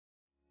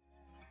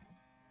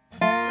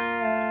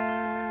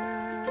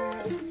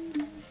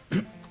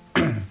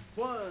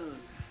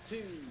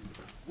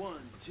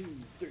2,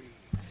 3.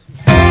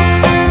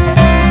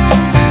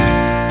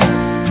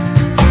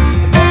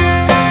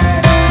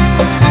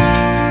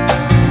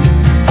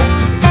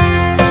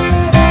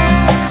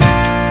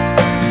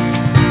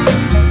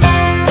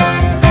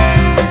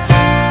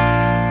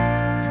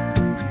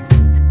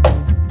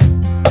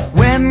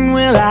 When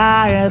will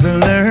I ever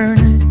learn?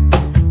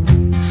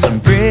 Some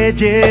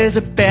bridges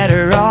are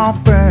better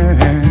off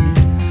burned.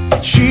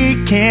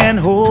 She can't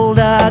hold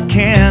a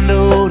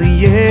candle to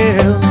you.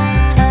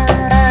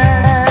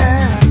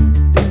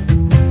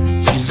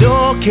 She's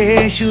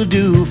okay, she'll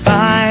do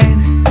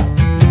fine.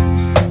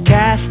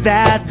 Cast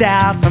that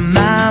doubt from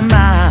my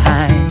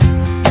mind.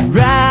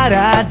 Right,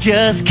 I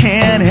just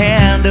can't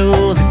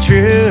handle the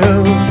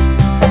truth.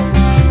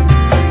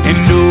 And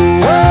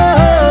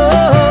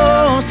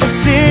oh, so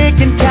sick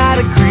and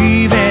tired of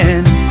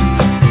grieving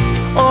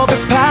over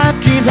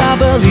pipe dreams I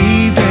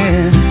believe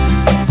in,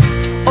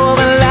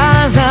 over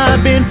lies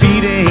I've been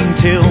feeding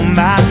to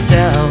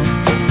myself.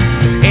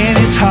 And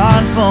it's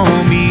hard for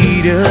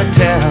me to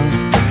tell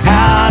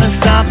how to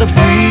stop the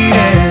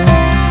bleeding.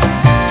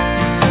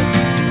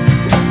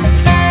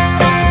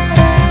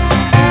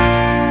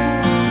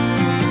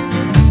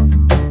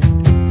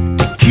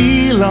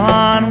 Tequila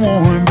on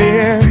warm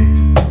beer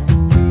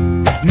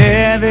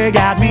never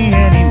got me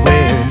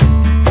anywhere.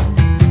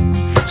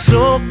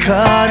 So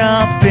caught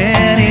up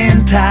and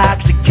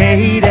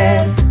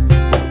intoxicated.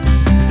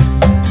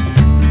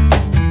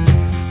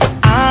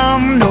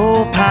 I'm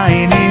no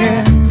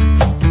pioneer,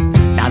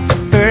 not the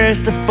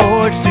first to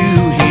forge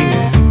through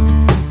here.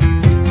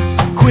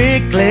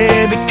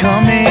 Quickly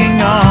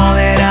becoming all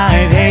that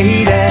I've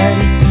hated.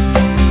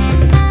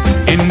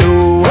 And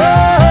oh,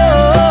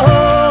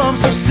 I'm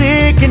so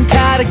sick and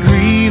tired of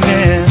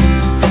grieving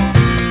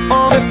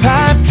over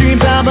pipe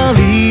dreams I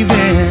believe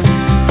in,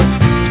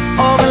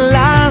 over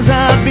lies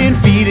I've been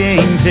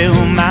feeding to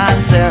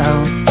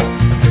myself.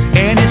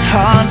 And it's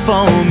hard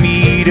for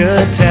me to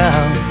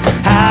tell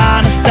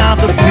how to stop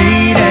the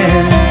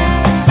bleeding.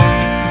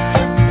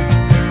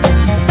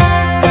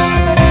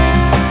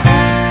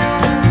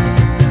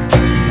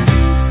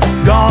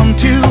 Gone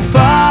too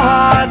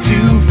far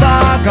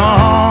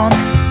gone.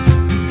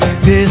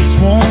 This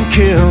won't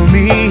kill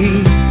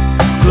me.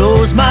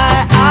 Close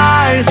my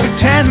eyes,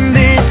 pretend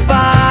it's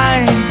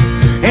fine,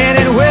 and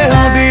it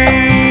will be,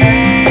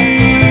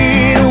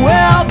 it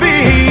will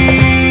be.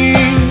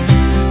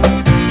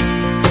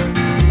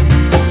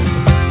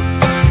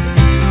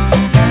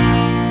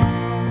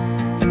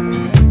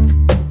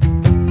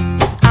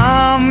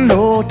 I'm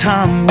no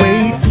Tom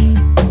Waits,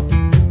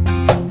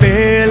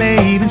 barely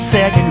even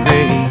second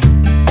rate,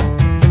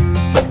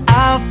 but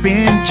I've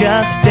been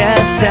just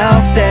as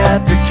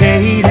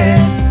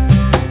self-deprecating.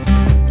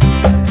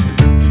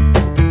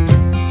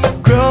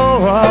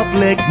 Grow up,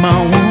 lick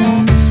my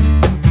wounds,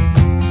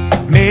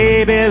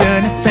 maybe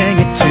learn a thing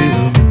or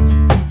two.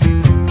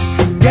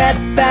 Get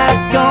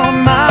back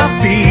on my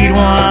feet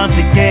once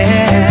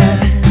again.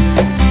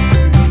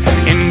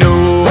 And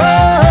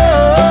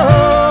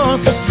oh,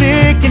 so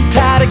sick and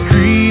tired of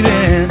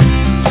grieving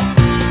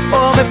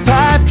over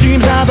pipe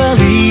dreams I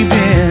believed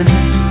in,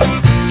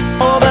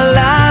 over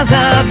lies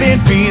I've been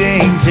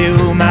feeding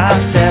to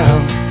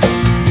myself.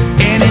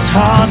 And it's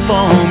hard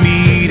for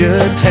me to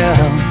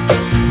tell,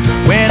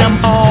 when I'm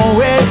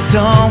always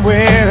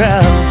somewhere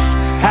else,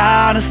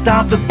 how to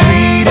stop the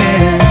bleeding.